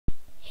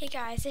Hey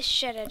guys, it's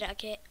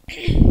JediNugget,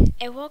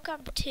 and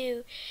welcome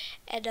to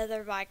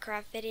another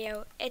Minecraft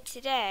video. And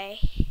today,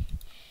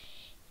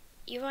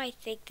 you might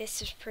think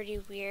this is pretty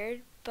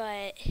weird,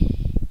 but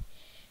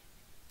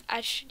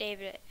I should name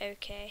it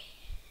okay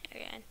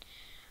again.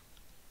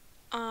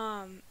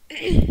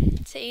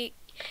 So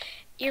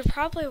you're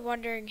probably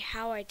wondering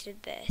how I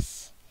did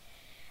this.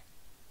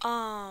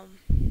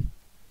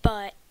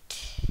 But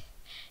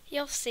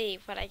you'll see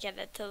when I get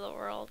into the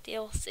world.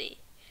 You'll see.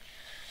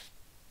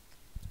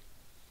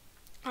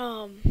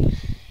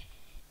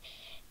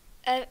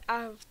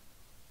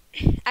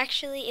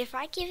 Actually, if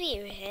I give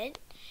you a hint,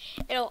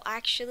 it'll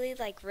actually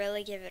like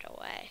really give it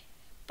away.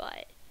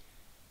 But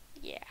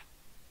yeah.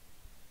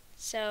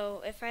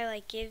 So if I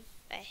like give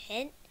a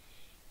hint,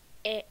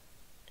 it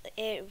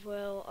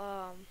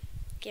will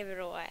give it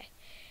away.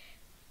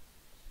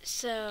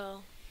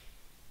 So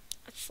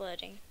it's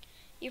loading.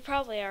 You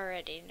probably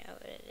already know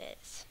what it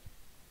is.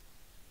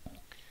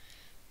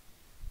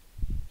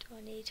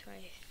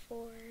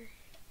 2024.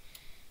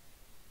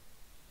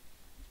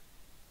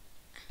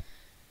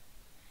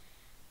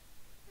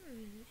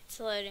 It's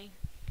loading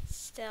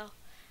still.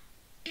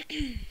 do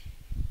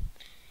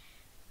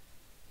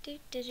do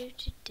do do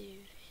do.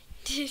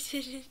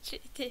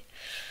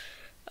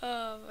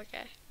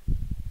 Okay.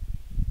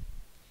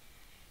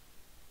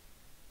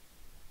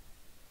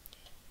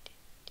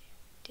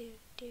 Do.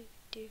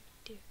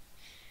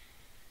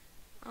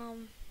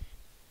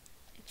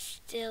 It's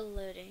still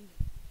loading.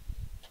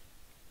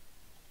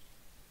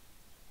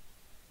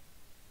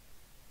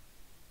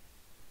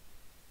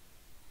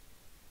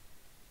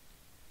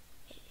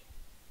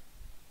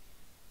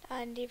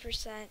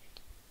 90%.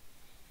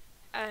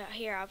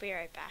 Here, I'll be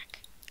right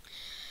back.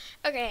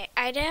 Okay,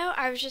 I know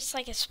I was just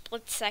like a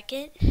split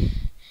second.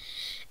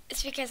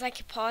 It's because I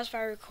could pause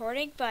my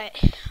recording, but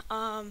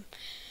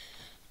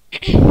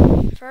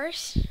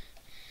first,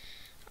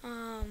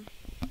 let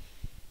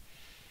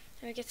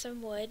me get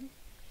some wood.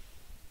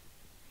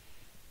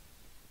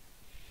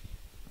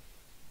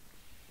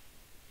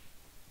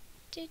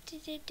 Do.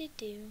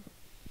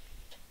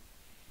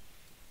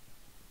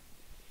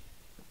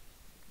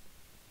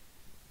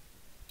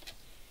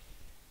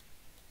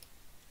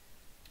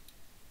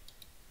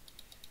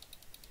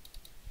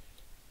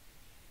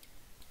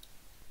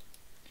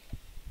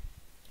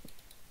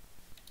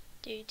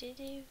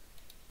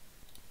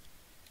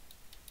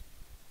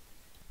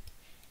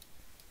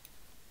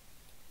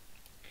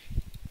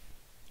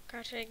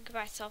 Gotta try to get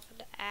myself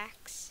an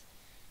axe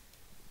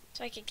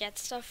so I can get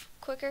stuff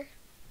quicker.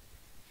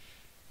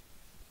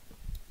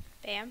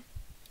 Bam.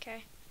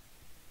 Okay.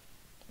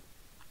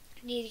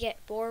 Need to get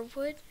more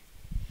wood.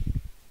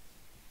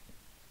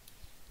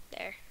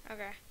 There.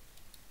 Okay.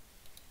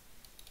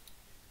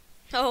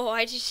 Oh,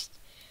 I just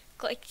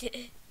clicked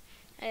it.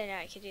 I didn't know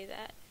I could do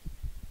that.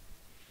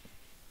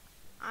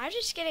 I'm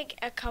just getting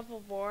a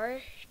couple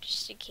more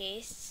just in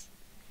case.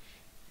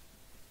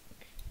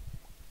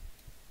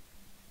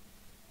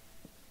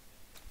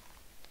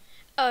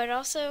 Oh, and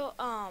also,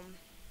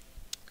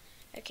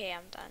 okay,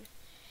 I'm done.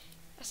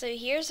 So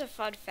here's a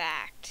fun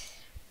fact.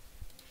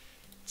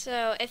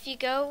 So if you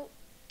go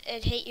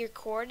and hit your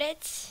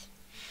coordinates,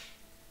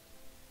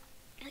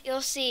 you'll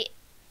see,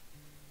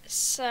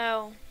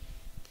 so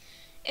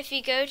if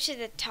you go to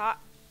the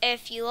top,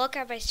 if you look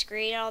at my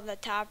screen on the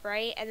top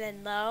right and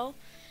then low,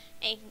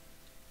 and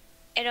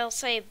it'll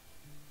say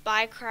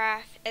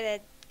Minecraft and then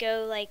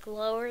go like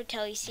lower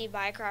until you see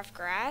Minecraft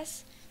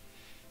grass.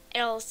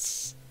 It'll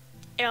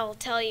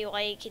tell you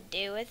what you can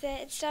do with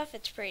it and stuff.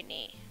 It's pretty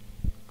neat.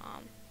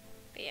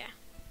 But yeah.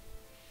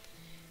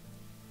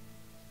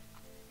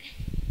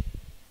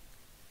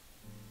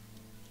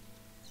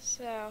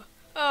 So,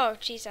 oh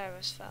jeez, I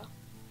almost fell.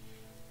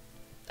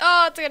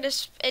 Oh,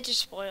 it just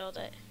spoiled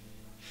it.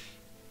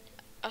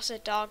 Also,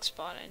 dog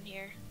spawn in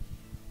here.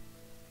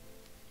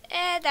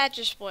 And that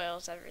just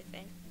spoils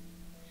everything.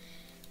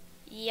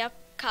 Yep,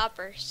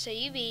 copper. So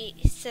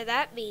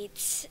that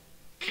means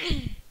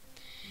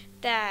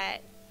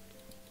that,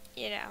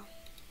 you know,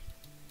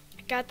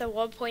 I got the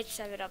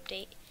 1.7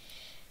 update.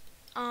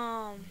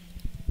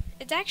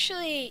 It's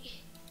actually,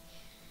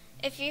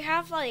 if you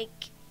have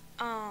like,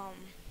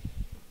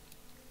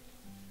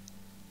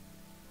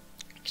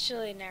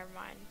 actually never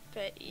mind,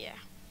 but yeah.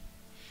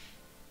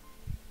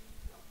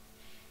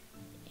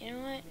 You know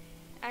what?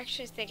 I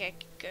actually think I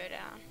could go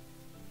down.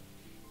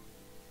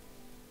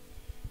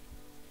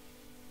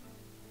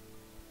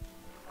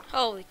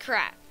 Holy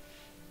crap.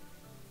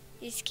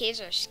 These caves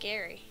are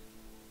scary.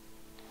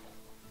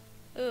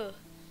 Ooh.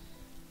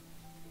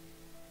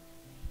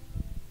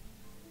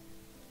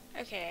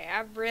 Okay,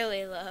 I'm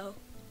really low.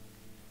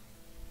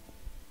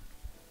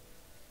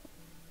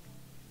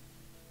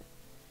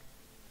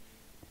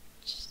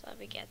 Just let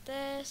me get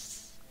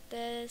this.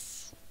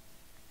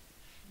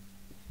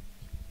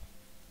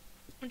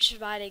 I'm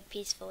just riding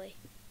peacefully.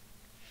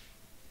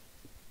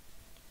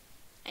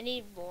 I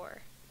need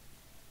more.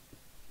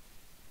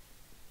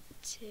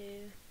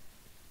 2,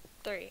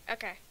 3.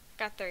 Okay,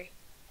 got 3.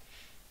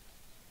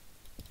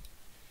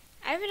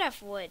 I have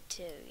enough wood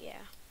too,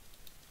 yeah.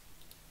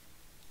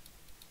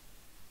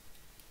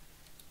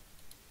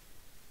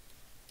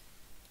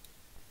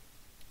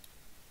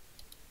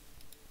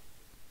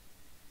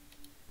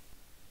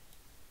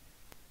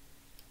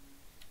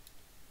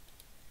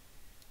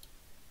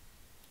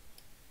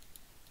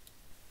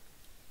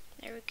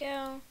 There we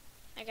go.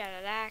 I got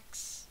an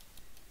axe.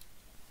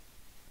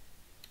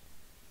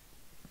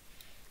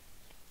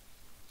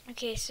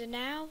 Okay, so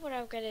now what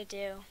I'm gonna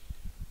do,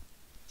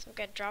 so I'm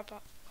gonna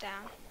drop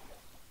down.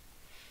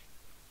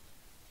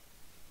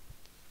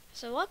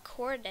 So what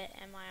coordinate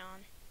am I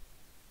on?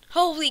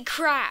 Holy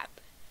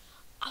crap!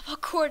 I'm a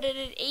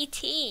coordinate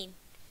 18.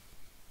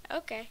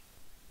 Okay.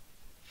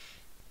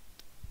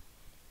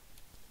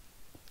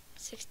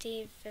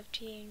 16,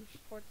 15,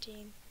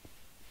 14.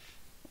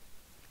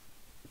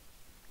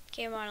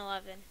 Okay, I'm on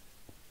 11.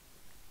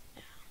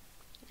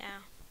 Now.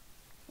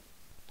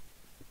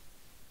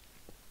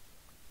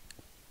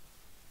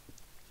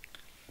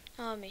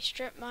 Let me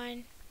strip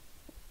mine.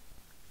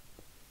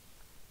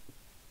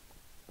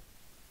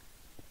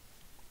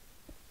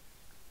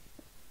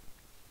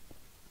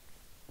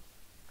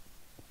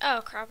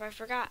 Oh crap, I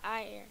forgot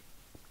iron.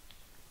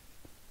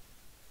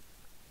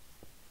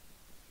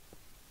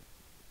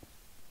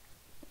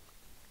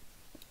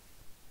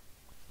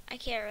 I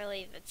can't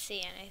really even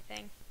see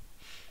anything.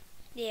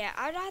 Yeah,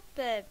 I'm not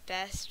the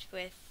best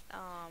with,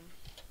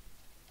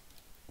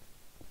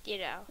 you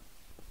know,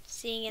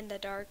 seeing in the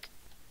dark.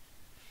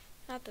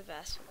 Not the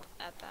best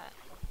at that.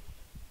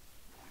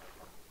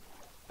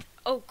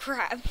 Oh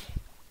crap.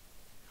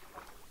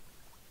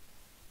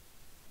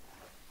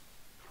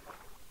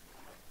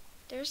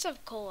 There's some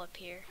coal up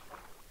here.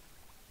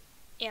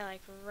 Yeah,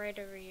 like right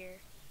over here.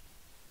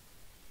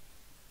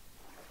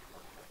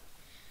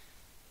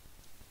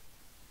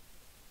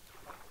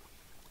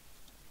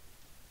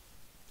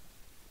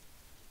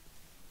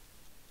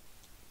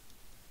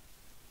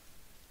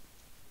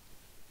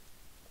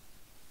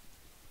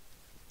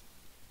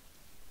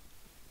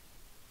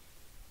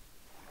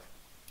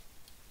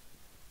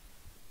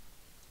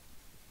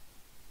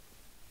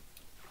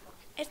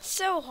 It's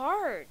so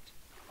hard.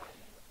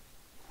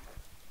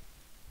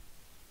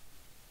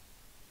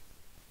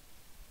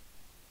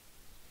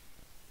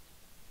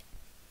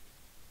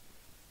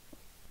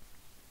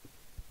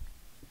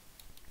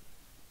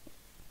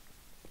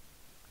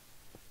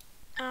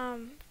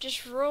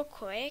 Just real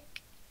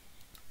quick.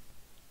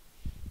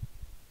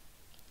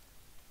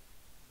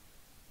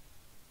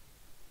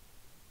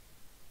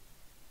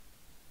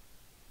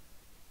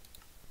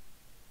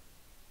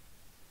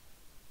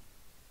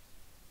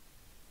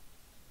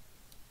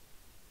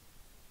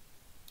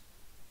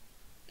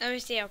 Let me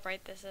see how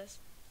bright this is.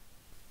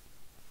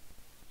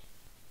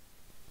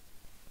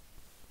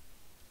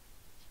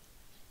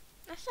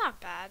 That's not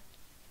bad.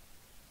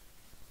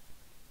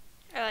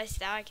 Or at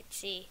least now I can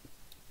see.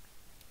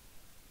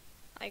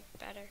 Like,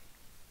 better.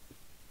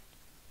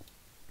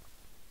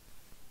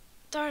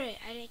 Darn it,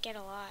 I didn't get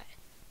a lot.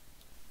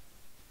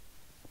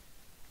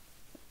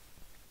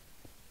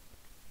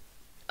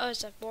 Oh,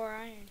 it's like more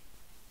iron.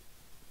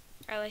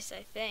 Or at least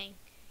I think.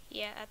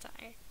 Yeah, that's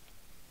iron.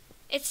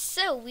 It's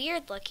so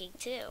weird looking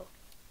too.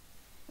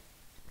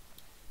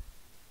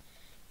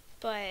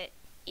 But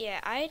yeah,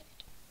 I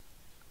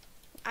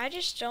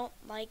just don't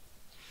like.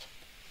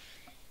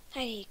 I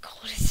need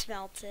coal to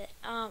smelt it.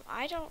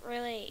 I don't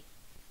really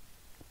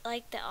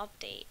like the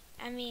update.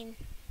 I mean,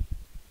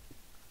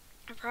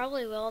 I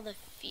probably will in the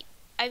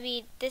I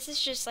mean, this is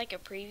just like a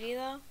preview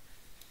though.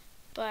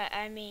 But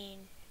I mean,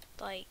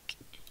 like,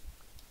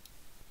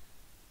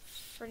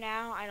 for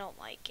now, I don't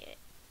like it.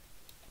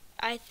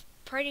 I'm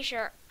pretty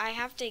sure I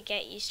have to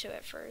get used to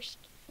it first.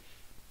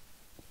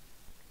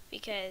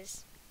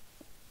 Because,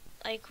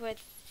 like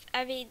with,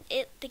 I mean,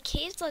 the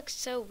caves look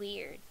so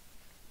weird,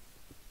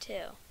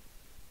 too.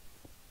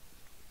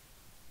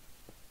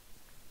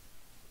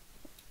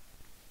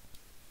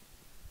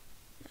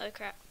 Holy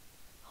crap.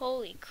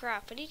 Holy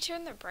crap, when you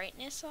turn the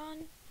brightness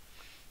on,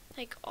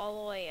 like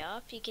all the way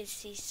up, you can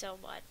see so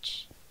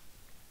much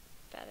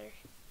better.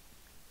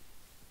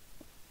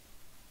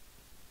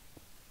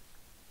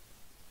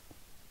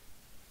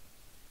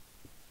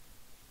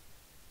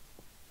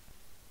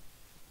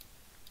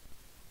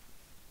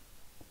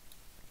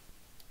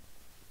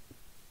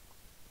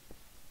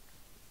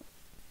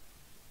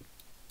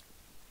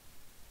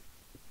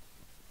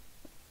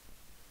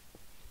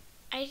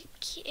 I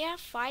can't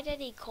find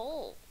any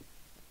coal.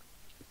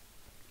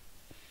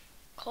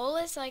 Coal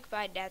is like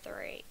my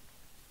netherite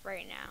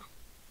right now.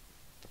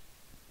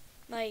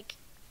 Like,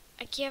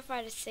 I can't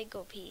find a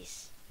single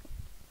piece.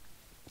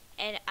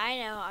 And I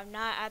know I'm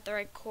not at the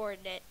right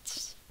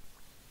coordinates.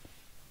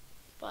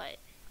 But,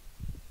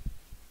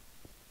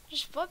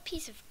 just one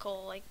piece of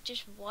coal, like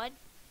just one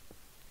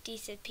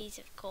decent piece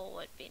of coal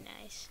would be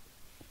nice.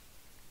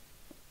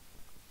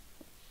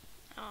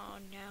 Oh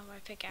no, my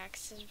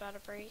pickaxe is about to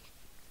break.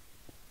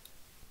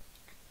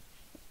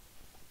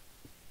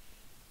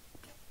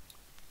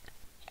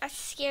 That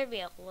scared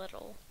me a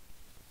little.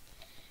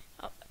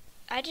 Oh,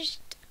 I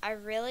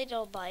really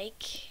don't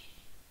like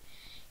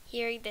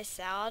hearing the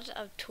sound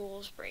of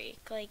tools break.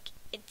 Like,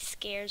 it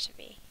scares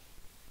me.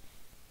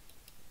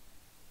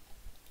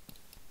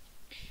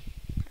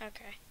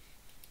 Okay.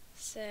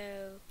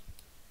 So,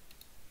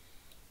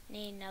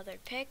 need another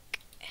pick.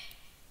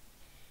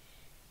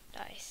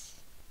 Nice.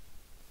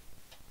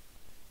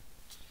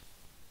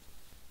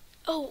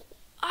 Oh,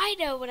 I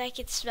know what I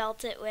could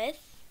smelt it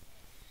with.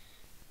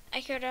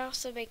 I could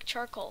also make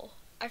charcoal.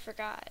 I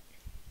forgot.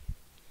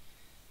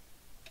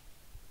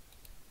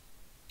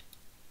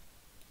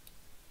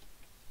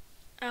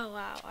 Oh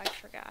wow, I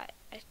forgot.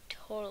 I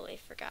totally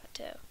forgot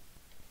too.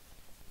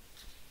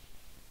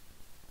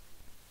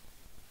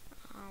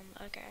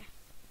 Okay.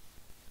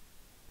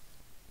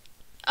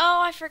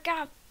 Oh, I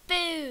forgot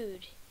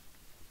food.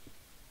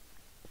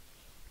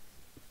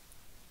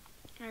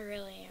 I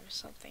really am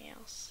something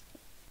else.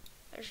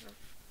 There's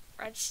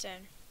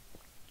redstone.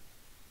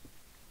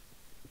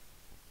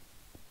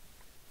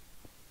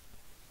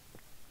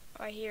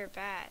 Oh, I hear a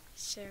bat,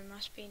 so it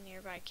must be a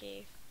nearby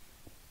cave.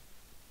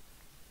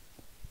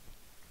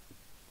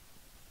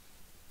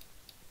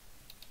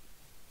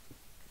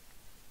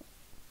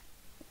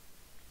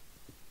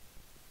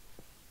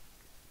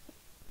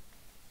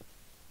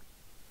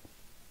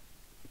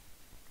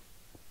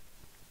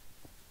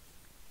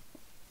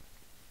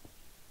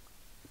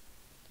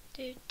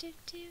 Do do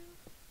do.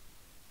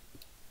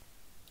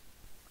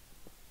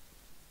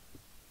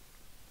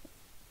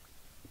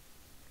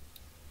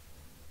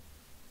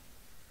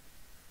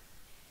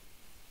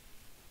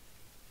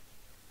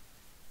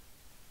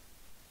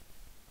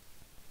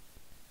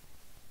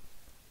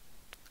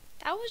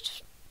 That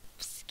was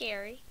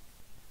scary.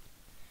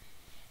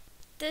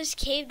 Those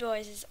cave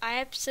noises, I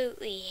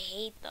absolutely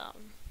hate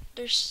them.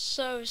 They're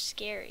so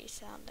scary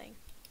sounding.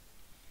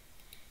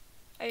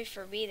 I mean,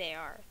 for me they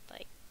are.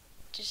 Like,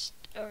 just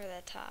over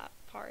the top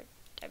part.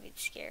 I mean,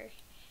 scary.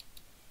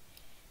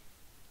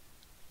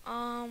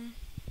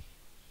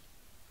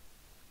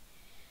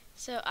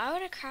 So I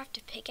would have crafted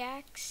a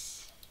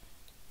pickaxe.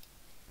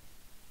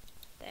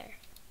 There.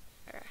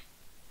 Okay.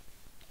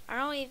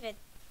 I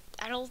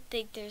don't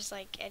think there's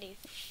like any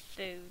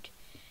food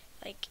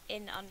like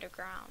in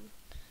underground.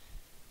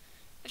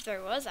 If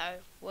there was, I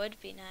would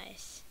be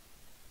nice.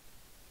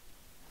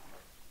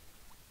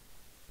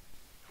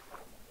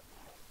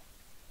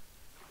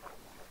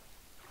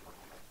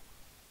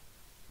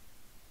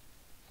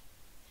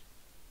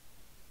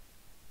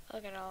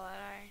 Look at all that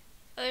iron.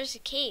 Oh, there's a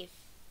cave.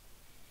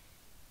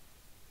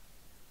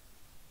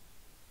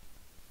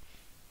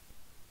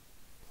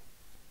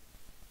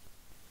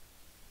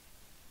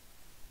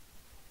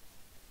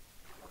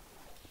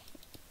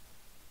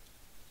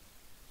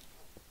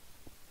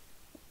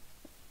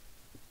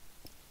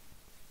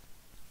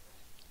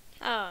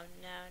 Oh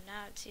no,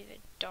 now it's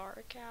even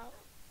dark out.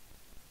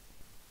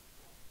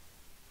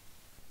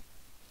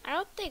 I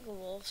don't think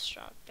wolves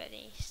drop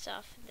any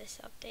stuff in this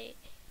update.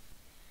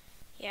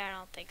 Yeah, I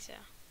don't think so.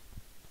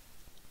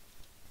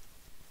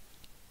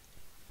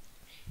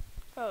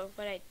 Oh,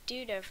 what I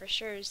do know for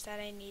sure is that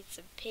I need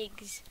some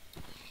pigs.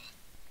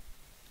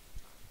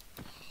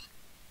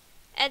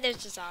 And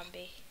there's a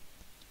zombie.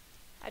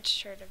 I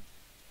just heard him.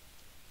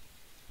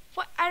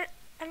 What? I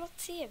don't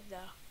see him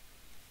though.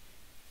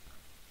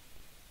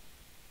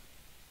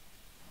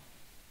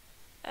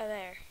 Oh,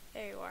 there.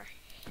 There you are.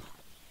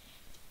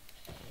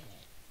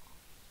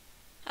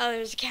 Oh,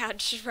 there's a cow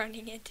just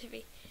running into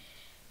me.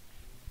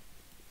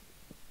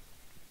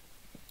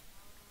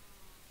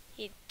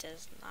 He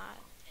does not.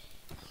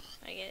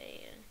 I get it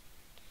eaten.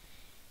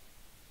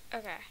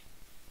 Okay.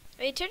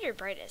 When you turn your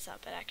brightness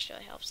up, it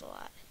actually helps a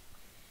lot.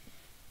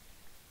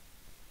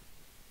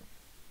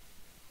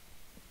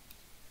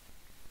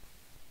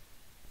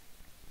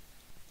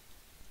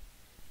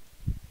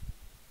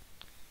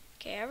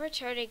 Okay, I'm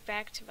returning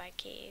back to my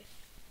cave.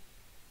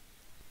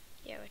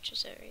 Yeah, which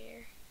is over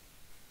here.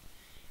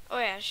 Oh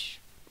yeah,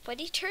 when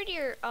you turn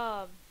your,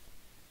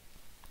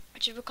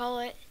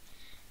 whatchamacallit,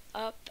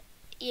 up,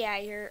 yeah,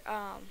 your,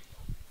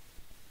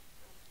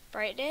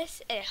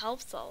 brightness, it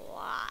helps a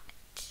lot.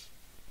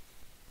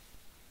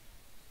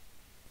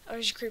 Oh,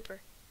 there's a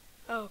creeper.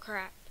 Oh,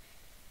 crap.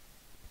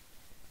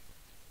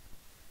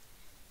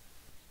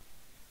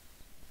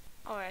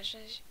 Oh,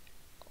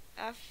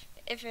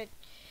 if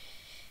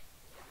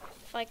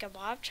like a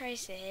mob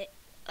tries to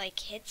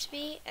hits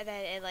me, and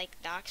then it, like,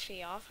 knocks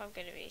me off, I'm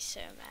gonna be so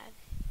mad.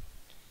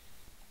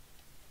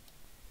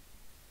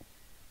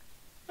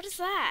 What is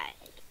that?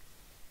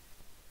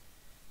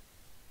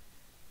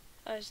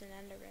 Oh, there's an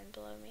enderman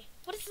below me.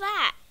 What is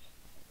that?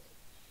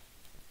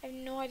 I have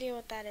no idea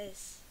what that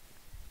is.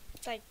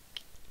 It's like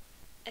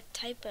a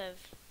type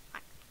of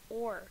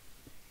ore.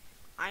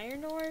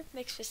 Iron ore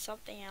mixed with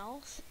something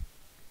else?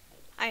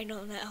 I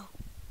don't know.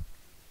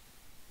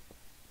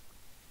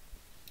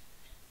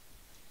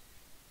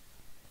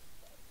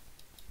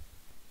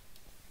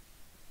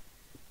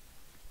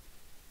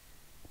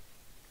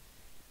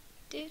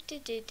 Do.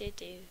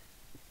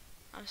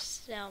 I'm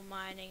still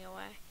mining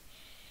away.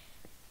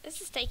 This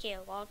is taking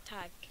a long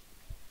time.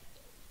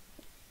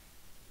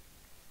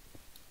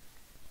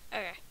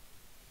 Okay.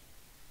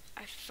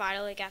 I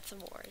finally got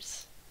some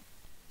ores.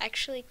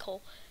 Actually,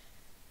 coal.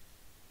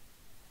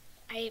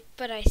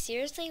 But I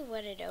seriously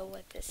want to know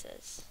what this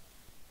is.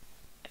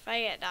 If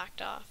I get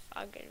knocked off,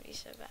 I'm gonna be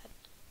so bad.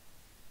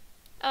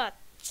 Oh,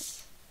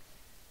 it's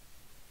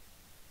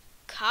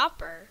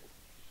copper.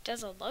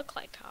 Doesn't look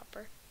like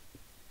copper.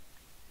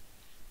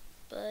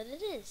 but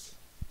it is.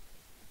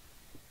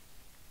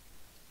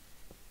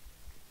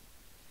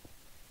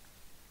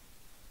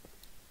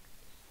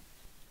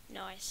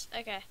 Nice.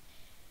 Okay.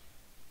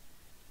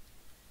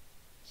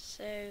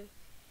 So,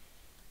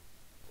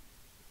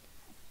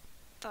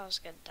 thought I was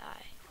gonna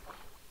die.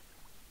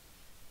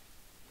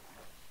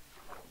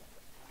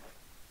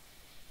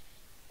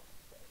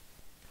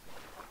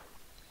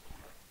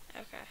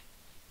 Okay.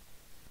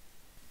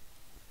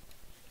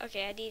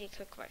 Okay, I need to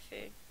cook my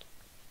food.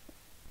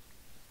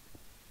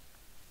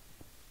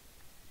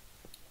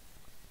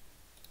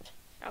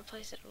 I'll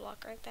place it a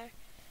block right there.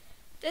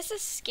 This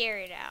is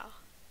scary now.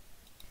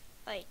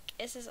 Like,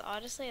 this is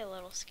honestly a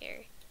little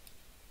scary.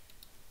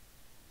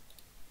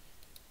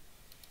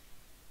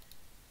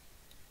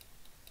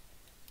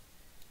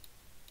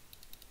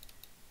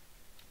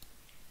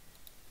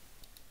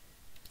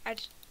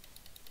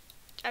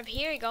 I'm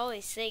hearing all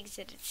these things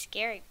and it's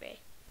scaring me.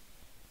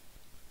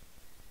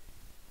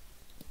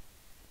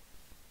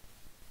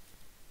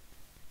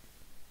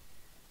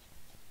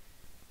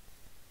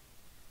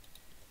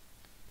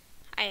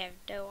 I have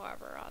no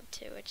armor on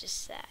too, which is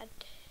sad.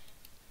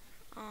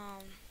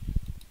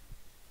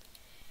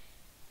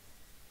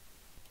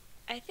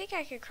 I think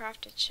I could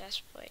craft a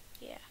chest plate,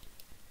 yeah.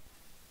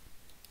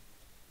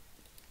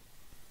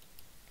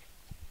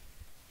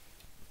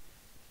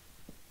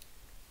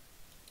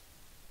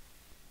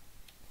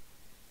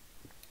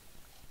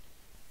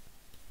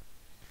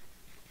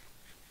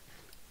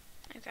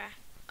 Okay.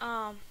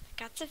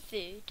 Got some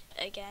food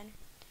again.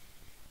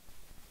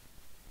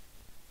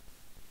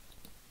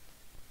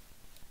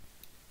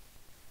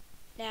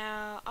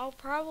 Now, I'll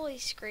probably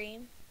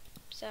scream,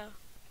 so I'm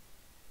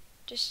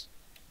just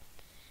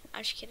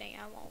kidding,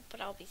 I won't,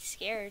 but I'll be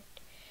scared,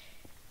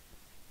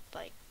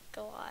 like,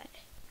 a lot.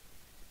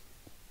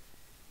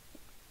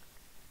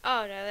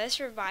 Oh no, this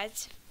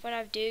reminds, what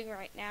I'm doing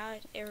right now,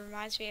 it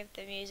reminds me of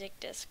the music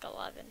disc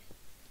 11.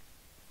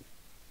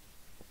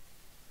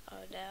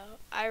 Oh no,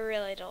 I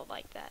really don't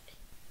like that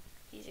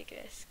music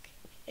disc.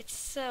 It's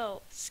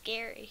so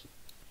scary.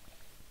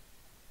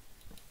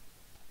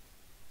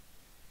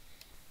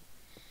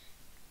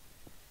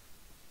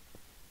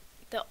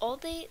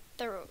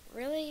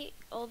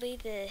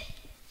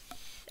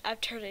 I'm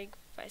turning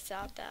my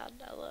sound down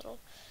a little.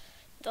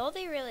 The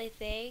only really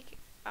thing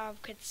I'm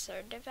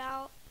concerned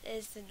about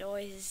is the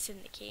noises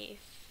in the cave.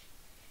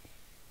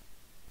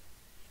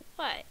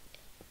 What?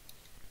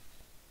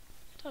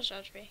 Don't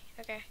judge me,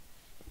 okay?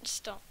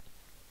 Just don't.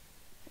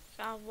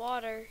 Found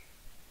water.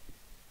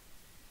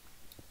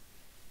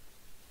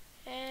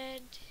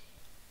 And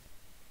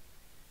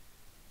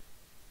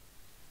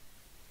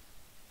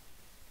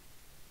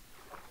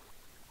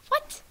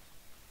what?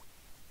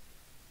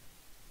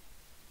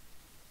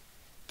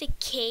 The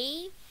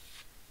cave?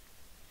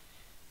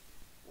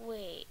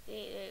 Wait.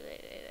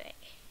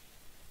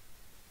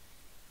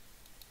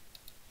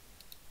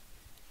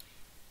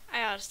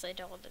 I honestly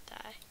don't want to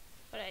die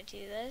when I do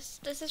this.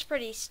 This is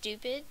pretty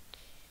stupid.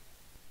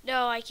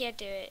 No, I can't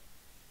do it.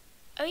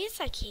 Oh, yes,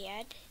 I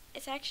can.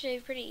 It's actually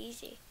pretty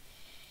easy.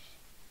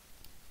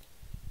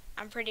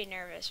 I'm pretty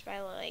nervous.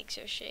 My legs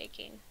are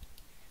shaking.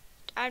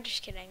 I'm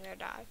just kidding, they're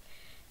not.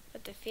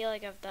 But the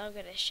feeling of them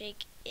gonna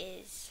shake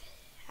is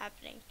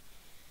happening.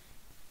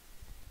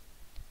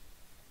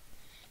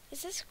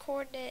 Is this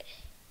coordinate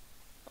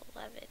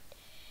 11?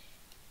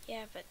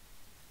 Yeah, but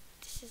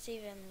this is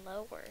even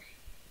lower.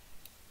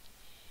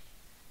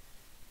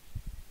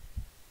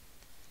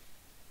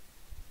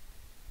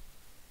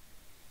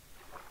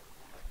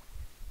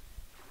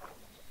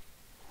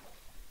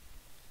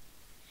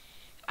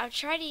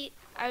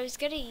 I was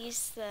gonna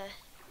use the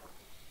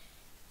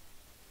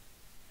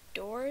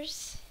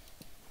doors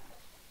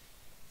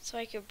so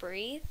I could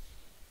breathe.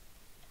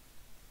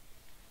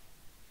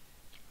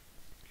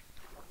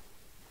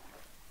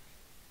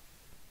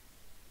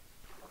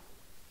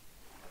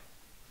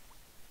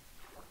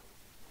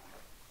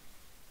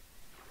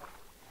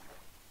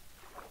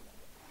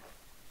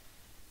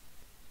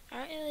 I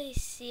don't really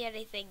see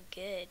anything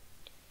good.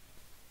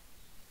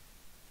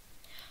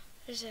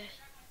 There's a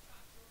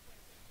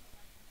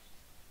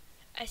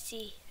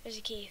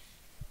cave.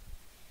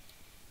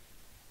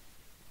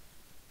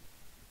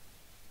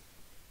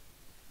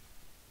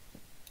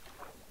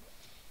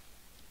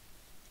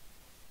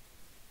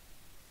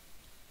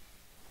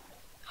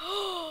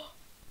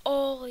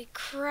 Holy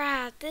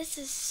crap, this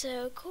is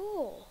so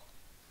cool.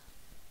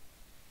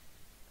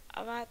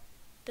 I'm at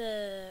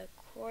the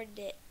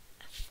coordinate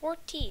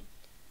 14.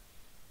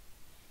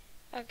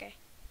 Okay.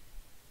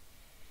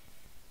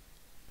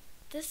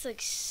 This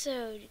looks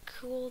so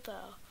cool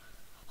though.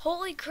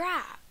 Holy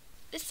crap.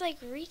 This like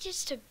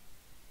reaches to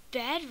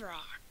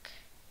bedrock.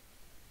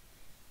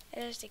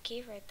 And there's the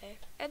cave right there.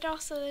 And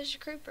also there's a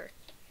creeper.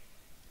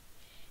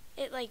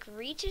 It like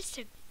reaches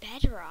to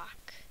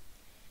bedrock.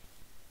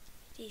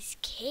 These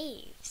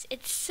caves.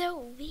 It's so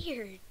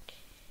weird.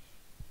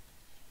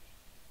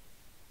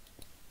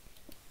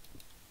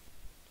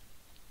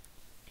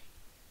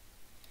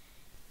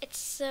 It's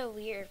so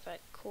weird but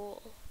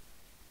cool.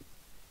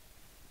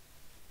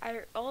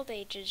 our old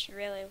age is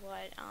really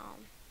what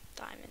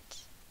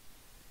diamonds.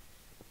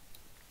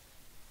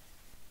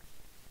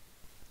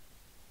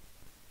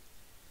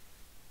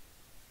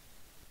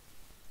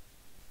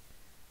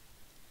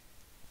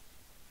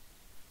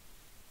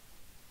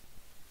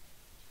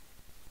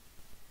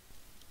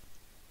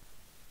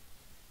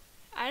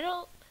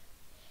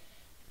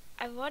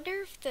 I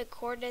wonder if the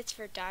coordinates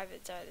for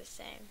diamonds are the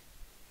same.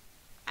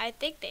 I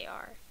think they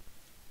are.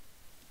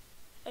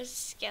 There's a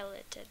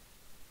skeleton.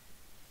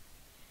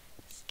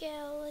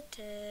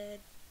 Skeleton.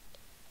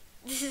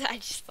 I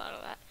just thought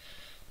of that.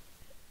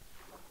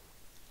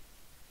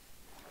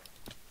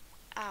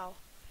 Ow.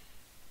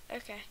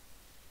 Okay.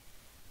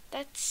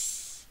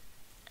 That's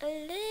a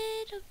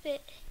little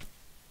bit.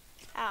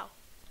 Ow.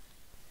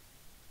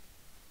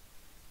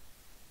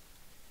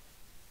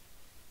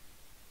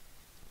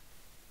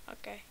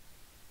 Okay.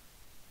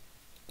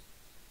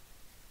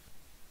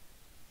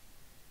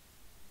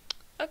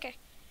 Okay.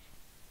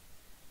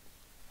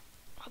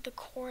 On the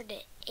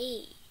coordinate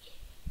 8.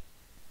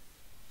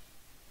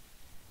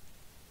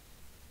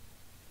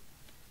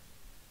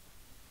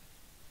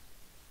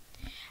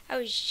 I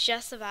was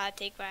just about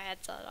to take my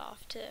headset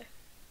off too.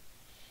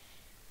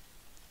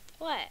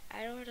 What?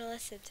 I don't want to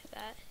listen to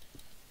that.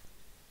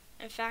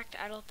 In fact,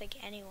 I don't think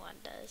anyone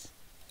does.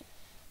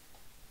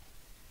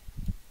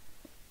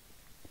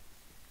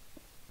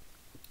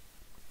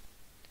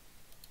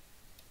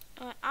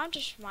 I'm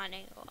just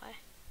wondering why.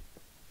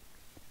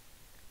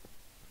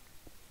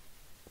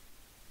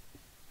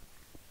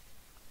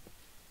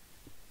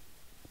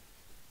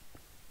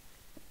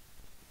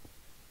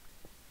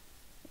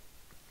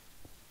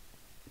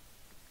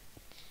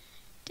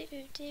 Do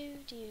do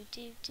do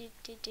do do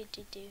do do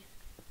do do.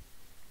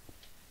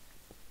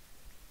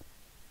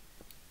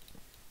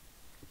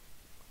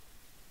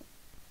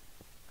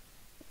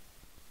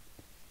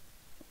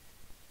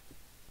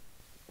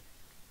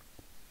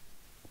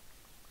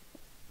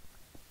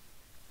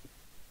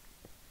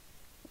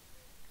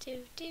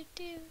 Do do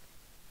do.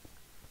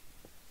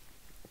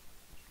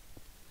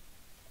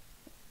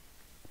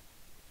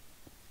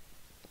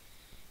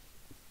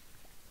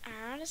 I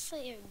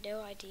honestly have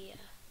no idea.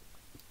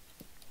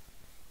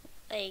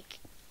 Like,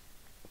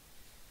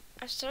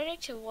 I'm starting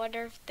to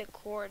wonder if the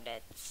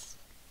coordinates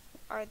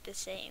are the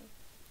same.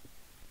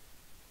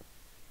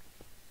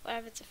 What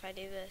happens if I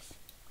do this?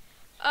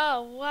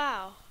 Oh,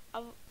 wow.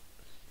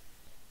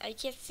 I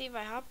can't see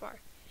my hotbar.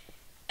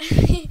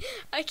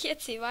 I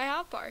can't see my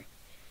hotbar.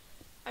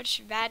 I'm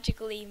just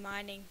magically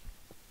mining.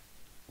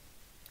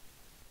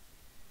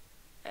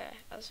 That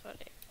was funny.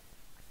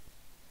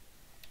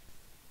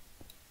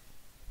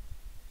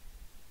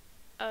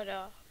 Oh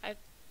no, I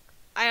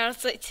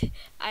honestly,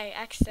 I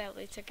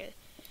accidentally took a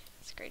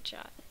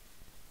screenshot.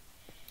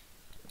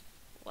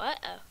 What?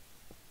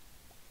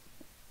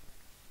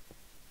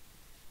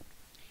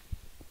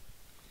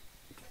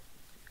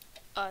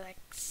 Oh, that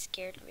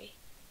scared me.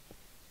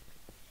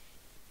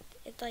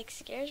 It like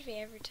scares me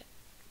every time.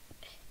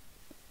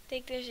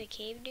 Think there's a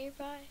cave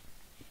nearby?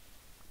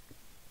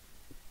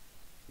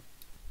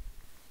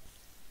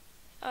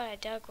 Oh, I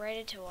dug right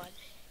into one.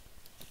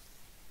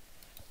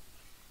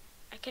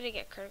 I couldn't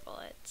get critical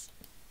hits.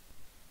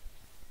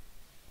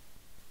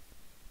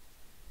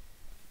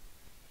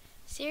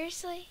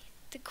 Seriously?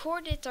 The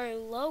coordinates are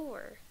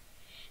lower.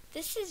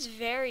 This is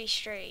very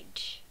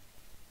strange.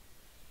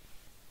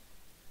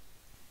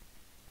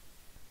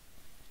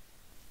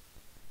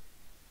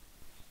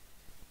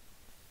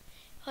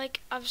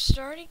 Like, I'm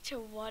starting to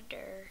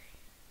wonder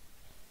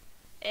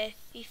if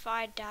you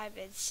find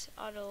diamonds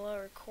on a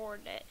lower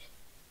coordinate.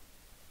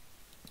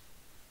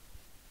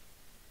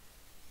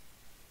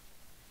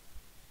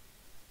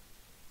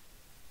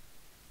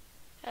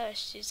 Oh,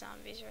 there's 2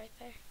 zombies right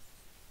there.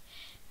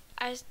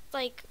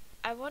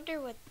 I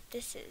wonder what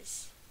this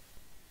is.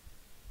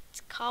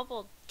 It's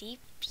cobbled deep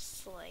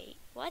slate.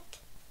 What?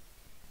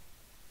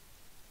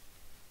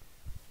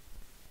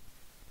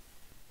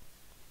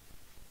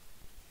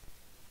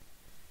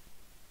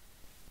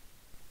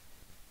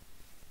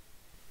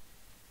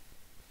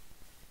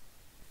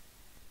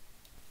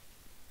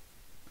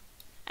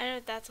 I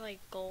know that's like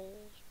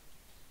gold.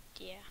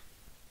 Yeah.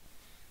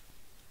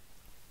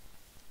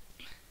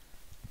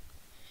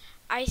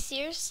 I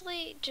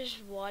seriously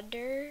just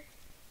wonder,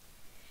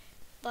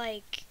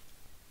 like,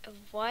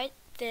 what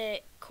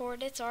the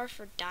coordinates are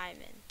for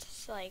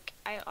diamonds. Like,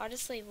 I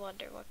honestly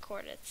wonder what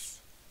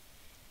coordinates.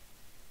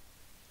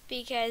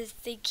 Because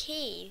the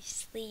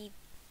caves lead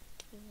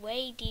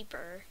way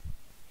deeper.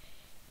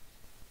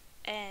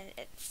 And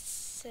it's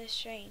so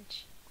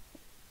strange.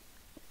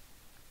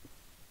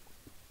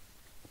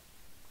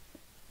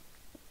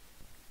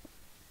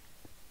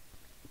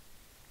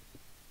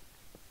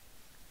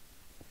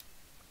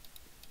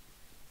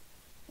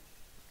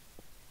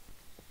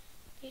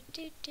 Do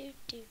do do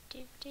do do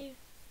do.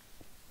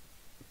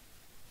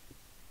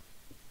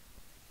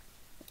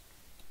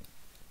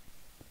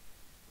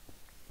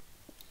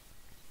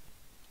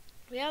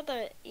 We have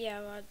the, yeah,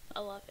 we're on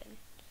 11.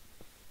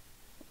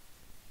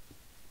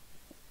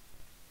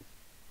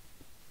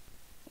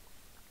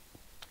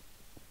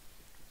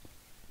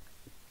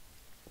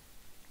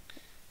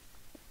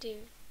 Do,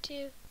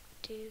 do,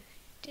 do,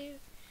 do,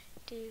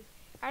 do.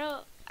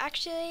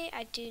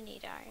 I do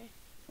need iron.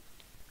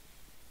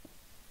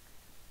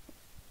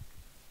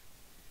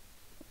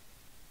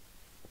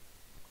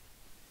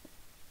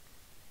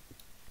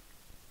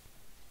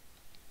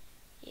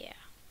 Yeah.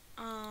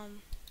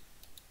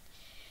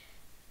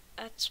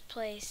 Let's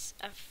place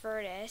a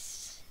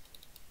furnace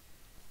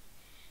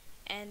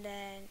and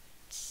then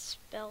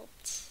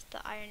spelt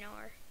the iron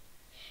ore.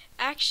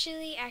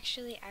 Actually,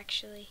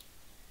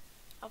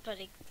 I'll put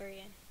 3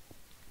 in.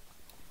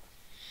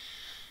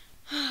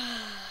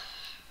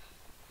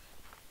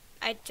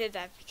 I did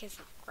that because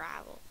of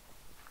gravel.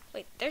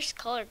 Wait, there's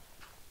colored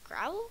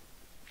gravel?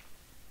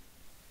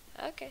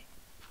 Okay.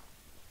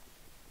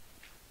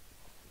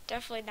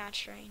 Definitely not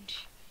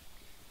strange.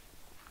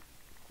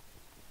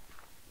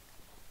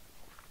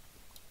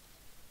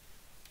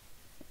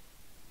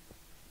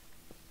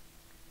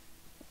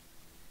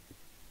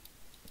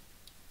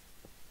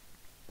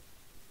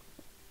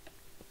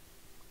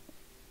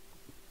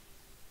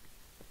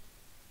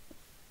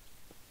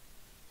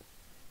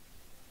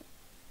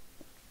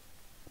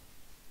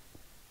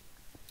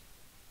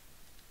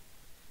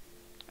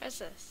 What is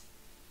this?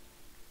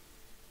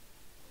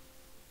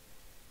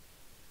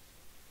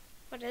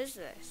 What is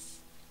this?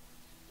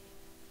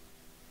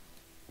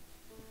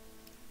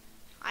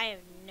 I have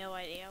no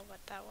idea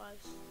what that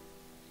was.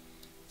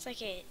 It's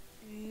like a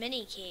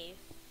mini cave.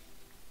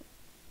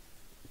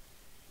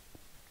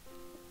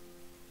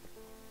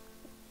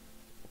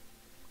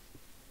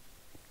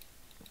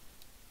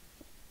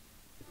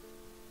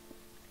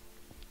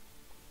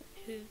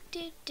 Who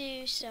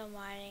still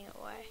mining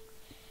away.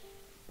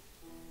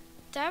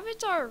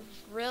 Diamonds are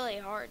really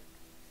hard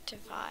to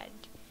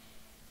find.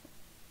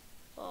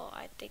 Well,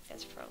 I think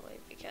that's probably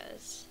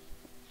because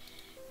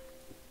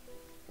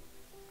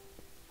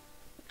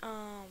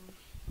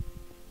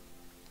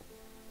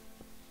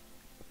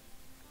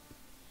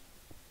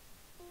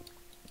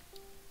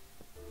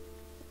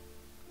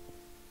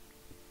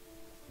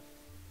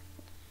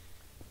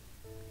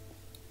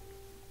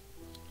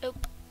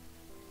nope.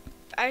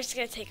 I was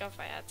gonna take off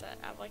my headset.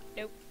 I'm like,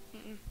 nope.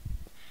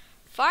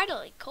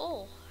 Finally,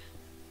 coal.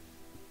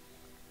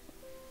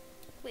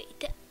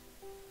 Wait, oh,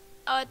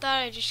 I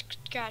thought I just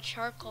got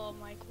charcoal. I'm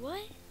like,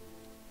 what?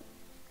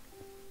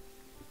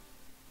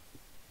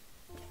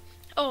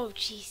 Oh,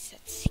 jeez,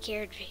 that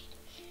scared me.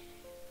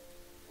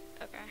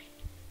 Okay.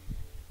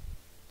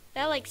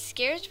 That, like,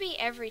 scares me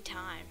every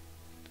time.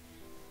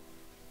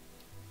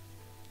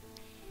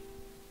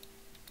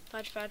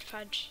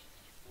 Fudge.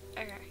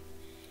 Okay.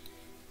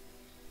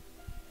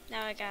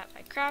 Now I got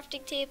my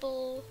crafting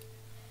table.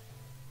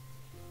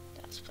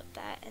 Let's put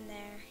that in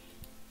there.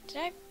 Did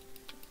I?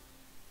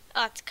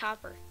 Oh, it's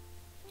copper.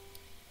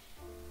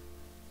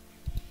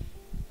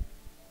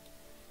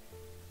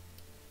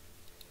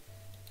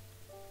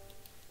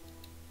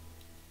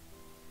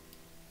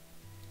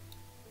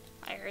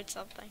 I heard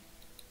something.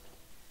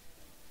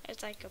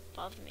 It's like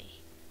above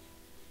me.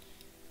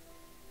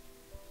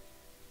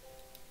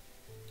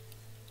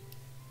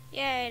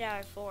 Yay, now I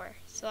have 4.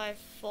 So I have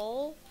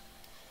full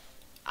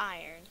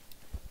iron.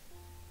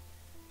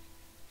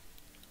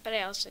 But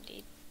I also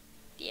need,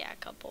 a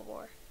couple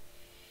more.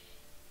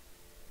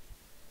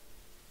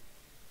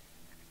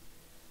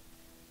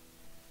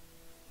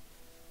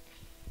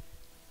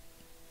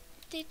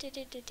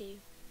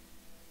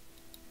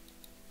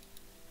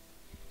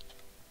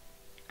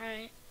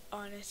 I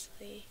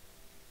honestly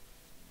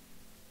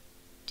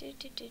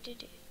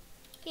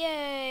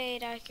Yay,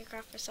 now I can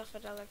craft myself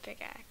another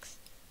pickaxe.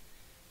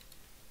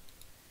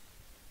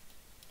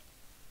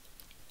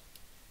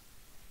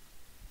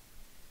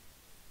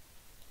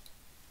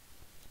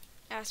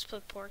 Let's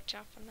put pork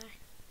chop in there.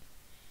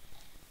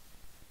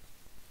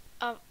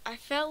 I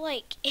felt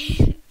like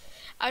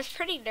I was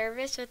pretty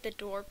nervous with the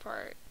door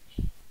part.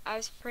 I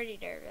was pretty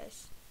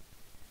nervous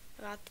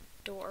about the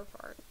door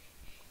part.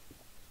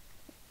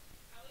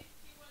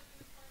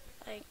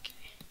 Like,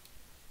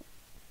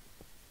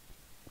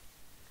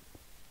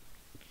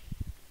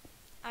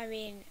 I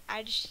mean,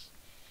 I was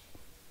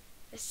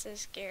so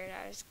scared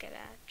I was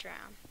gonna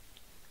drown.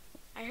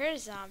 I heard a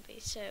zombie,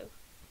 so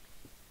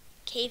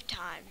cave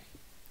time.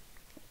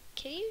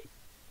 Can you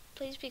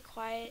please be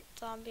quiet,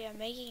 zombie? I'm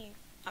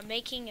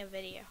making a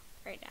video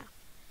right now,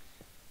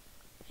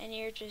 and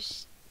you're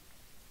just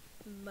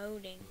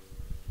moaning.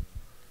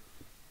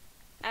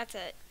 That's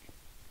it.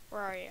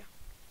 Where are you?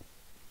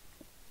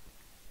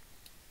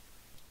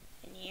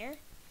 In here?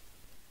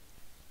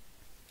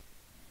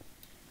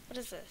 What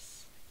is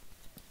this?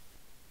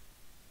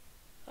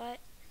 What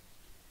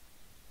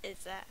is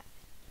that?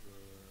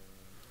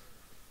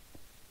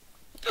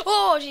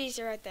 Oh, jeez,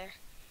 they're right there.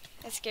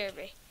 That scared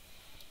me.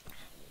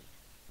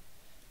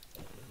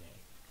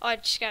 Oh, I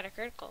just got a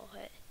critical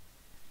hit.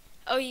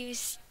 Oh, you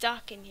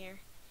stuck in here.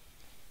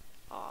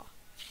 Oh,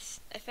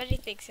 if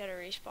anything's gonna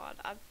respawn,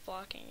 I'm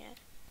blocking it.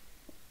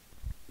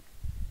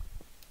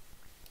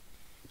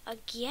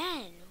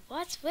 Again,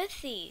 what's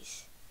with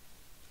these?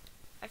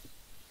 I've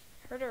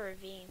heard a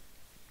ravine.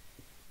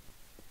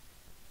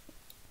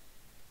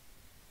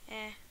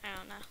 I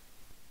don't know.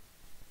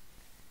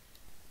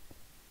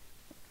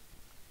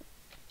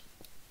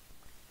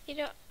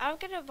 know, I'm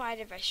gonna divide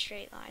it by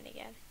straight line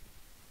again.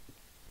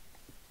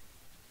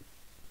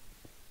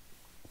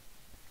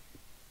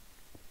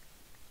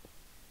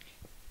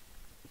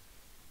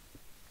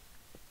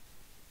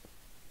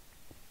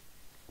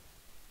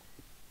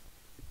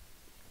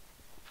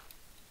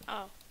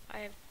 Oh, I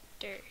have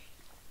dirt.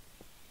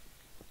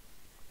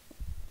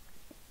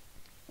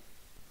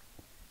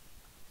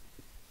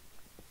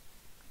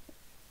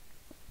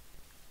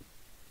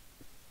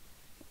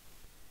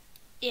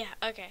 Yeah,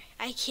 okay.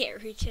 I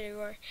can't reach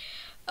anymore.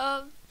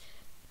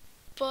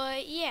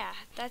 But yeah,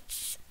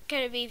 that's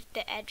gonna be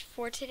the end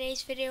for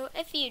today's video.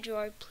 If you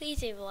enjoyed,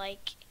 please leave a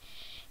like,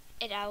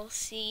 and I will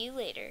see you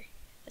later.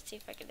 Let's see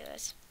if I can do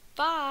this.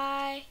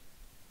 Bye!